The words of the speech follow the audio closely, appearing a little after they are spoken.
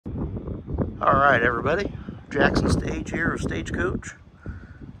All right, everybody. Jackson Stage here of Stagecoach.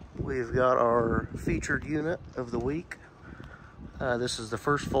 We've got our featured unit of the week. This is the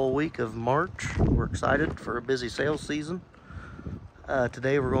first full week of March. We're excited for a busy sales season.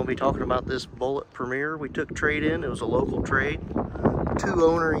 Today we're going to be talking about this Bullet Premier. We took trade in. It was a local trade.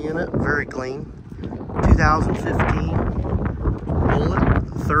 2-owner unit, very clean. 2015 Bullet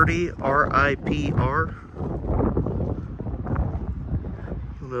 30 RIPR.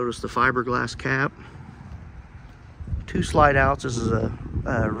 Notice the fiberglass cap. 2 slide outs. This is a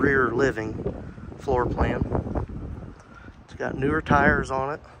rear living floor plan. It's got newer tires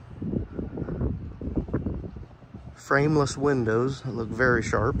on it. Frameless windows that look very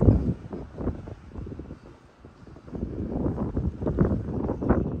sharp.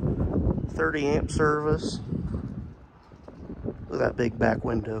 .30 amp service. Look at that big back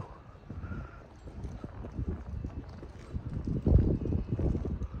window.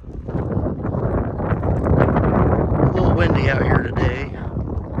 Windy out here today.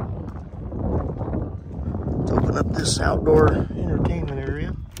 Let's open up this outdoor entertainment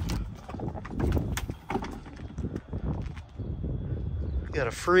area. We got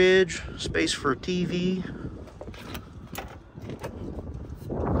a fridge, space for a TV,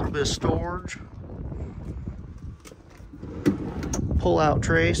 a little bit of storage, pull-out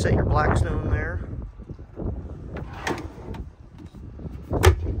tray, set your Blackstone there.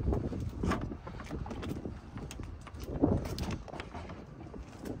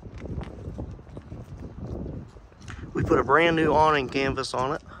 We put a brand new awning canvas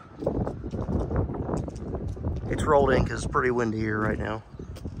on it. It's rolled in because it's pretty windy here right now.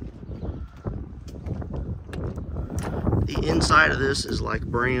 The inside of this is like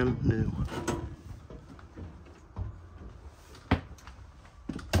brand new.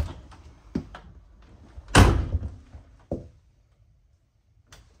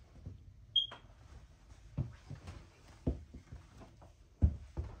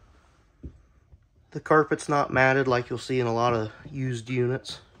 The carpet's not matted like you'll see in a lot of used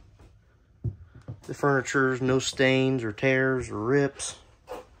units. The furniture's no stains or tears or rips.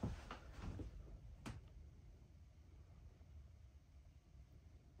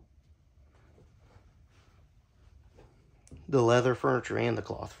 The leather furniture and the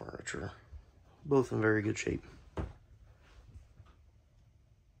cloth furniture, both in very good shape.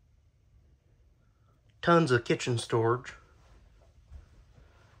 Tons of kitchen storage.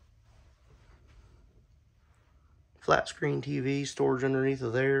 Flat screen TV, storage underneath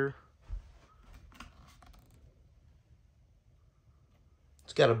of there.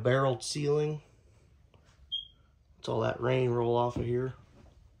 It's got a barreled ceiling. It's all that rain roll off of here.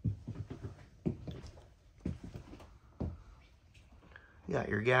 You got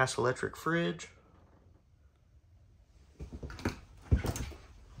your gas electric fridge.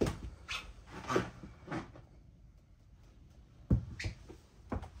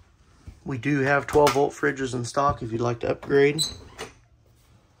 We do have 12-volt fridges in stock if you'd like to upgrade.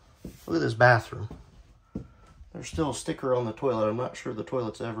 Look at this bathroom. There's still a sticker on the toilet. I'm not sure the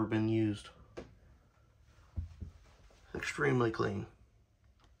toilet's ever been used. Extremely clean.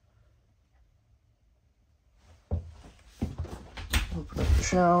 Open up the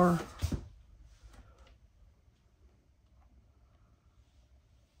shower.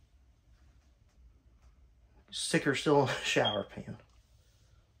 Sticker still in the shower pan.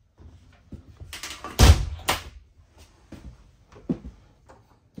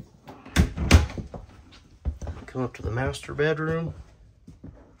 Come up to the master bedroom.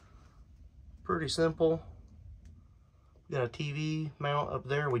 Pretty simple. We got a TV mount up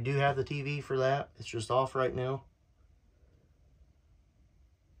there. We do have the TV for that. It's just off right now.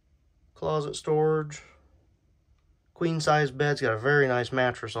 Closet storage. Queen size bed's got a very nice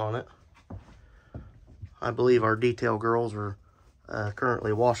mattress on it. I believe our detail girls are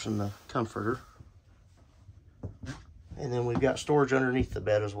currently washing the comforter. And then we've got storage underneath the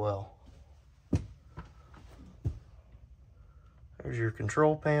bed as well. There's your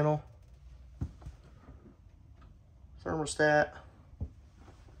control panel, thermostat,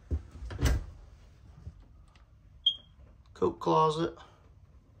 coat closet.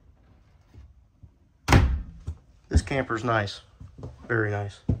 This camper's nice, very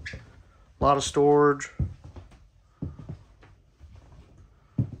nice. A lot of storage.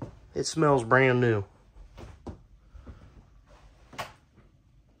 It smells brand new.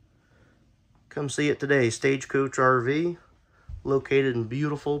 Come see it today, Stagecoach RV. Located in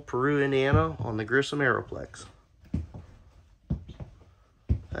beautiful Peru, Indiana on the Grissom Aeroplex.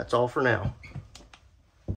 That's all for now.